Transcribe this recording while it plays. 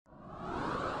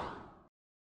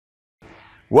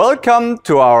Welcome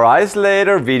to our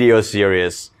isolator video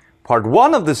series. Part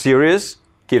 1 of the series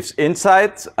gives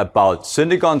insights about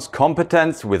Syntegon's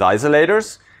competence with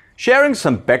isolators, sharing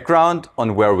some background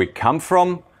on where we come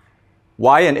from,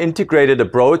 why an integrated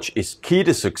approach is key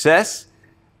to success,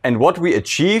 and what we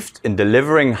achieved in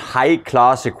delivering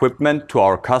high-class equipment to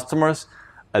our customers,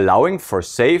 allowing for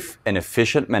safe and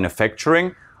efficient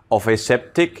manufacturing of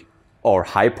aseptic or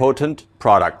high-potent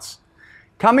products.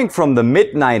 Coming from the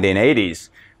mid-1980s,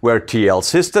 where TL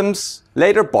Systems,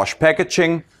 later Bosch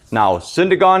Packaging, now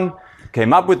Syntegon,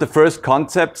 came up with the first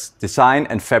concepts, design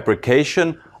and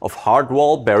fabrication of hard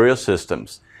wall barrier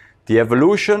systems. The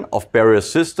evolution of barrier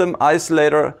system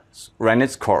isolators ran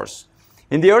its course.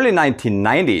 In the early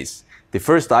 1990s, the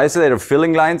first isolator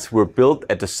filling lines were built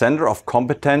at the center of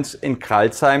competence in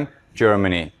Crailsheim,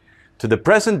 Germany. To the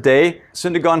present day,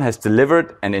 Syntegon has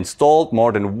delivered and installed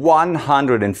more than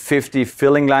 150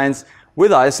 filling lines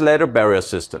with isolator barrier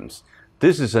systems.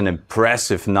 This is an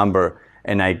impressive number,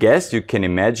 and I guess you can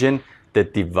imagine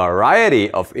that the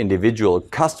variety of individual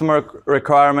customer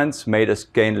requirements made us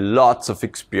gain lots of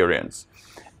experience.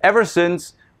 Ever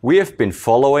since, we have been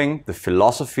following the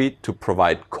philosophy to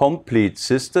provide complete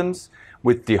systems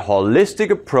with the holistic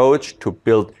approach to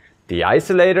build the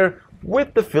isolator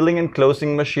with the filling and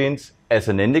closing machines as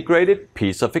an integrated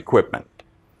piece of equipment.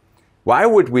 Why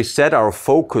would we set our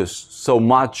focus so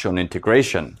much on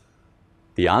integration?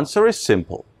 The answer is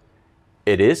simple.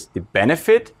 It is the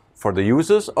benefit for the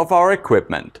users of our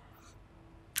equipment.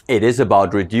 It is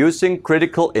about reducing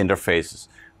critical interfaces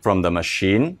from the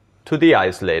machine to the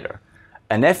isolator.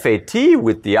 An FAT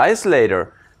with the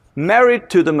isolator married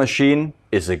to the machine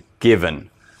is a given.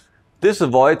 This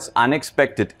avoids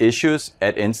unexpected issues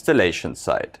at installation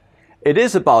site. It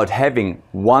is about having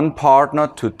one partner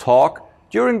to talk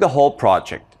during the whole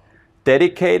project.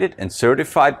 Dedicated and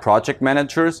certified project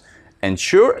managers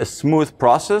ensure a smooth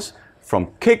process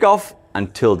from kickoff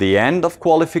until the end of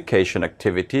qualification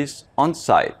activities on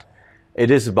site.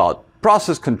 It is about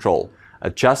process control,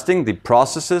 adjusting the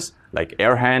processes like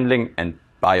air handling and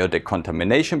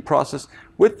biodecontamination process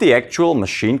with the actual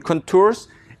machine contours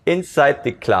inside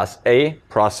the Class A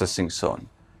processing zone.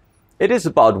 It is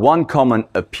about one common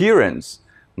appearance.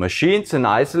 Machines and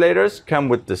isolators come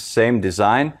with the same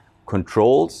design,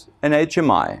 controls and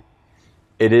HMI.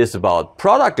 It is about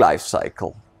product life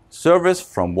cycle, service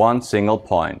from one single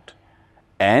point.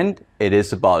 And it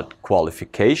is about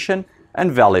qualification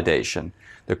and validation.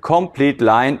 The complete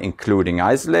line, including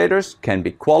isolators, can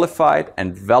be qualified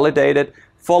and validated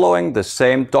following the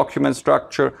same document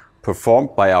structure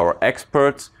performed by our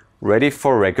experts, ready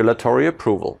for regulatory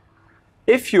approval.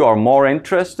 If you are more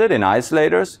interested in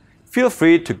isolators, feel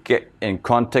free to get in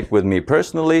contact with me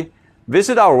personally,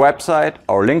 visit our website,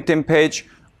 our LinkedIn page,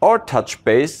 or touch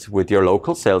base with your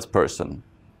local salesperson.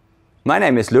 My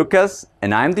name is Lucas,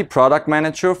 and I'm the product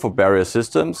manager for barrier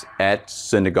systems at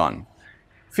Syntegon.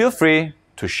 Feel free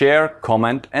to share,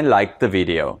 comment, and like the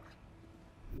video.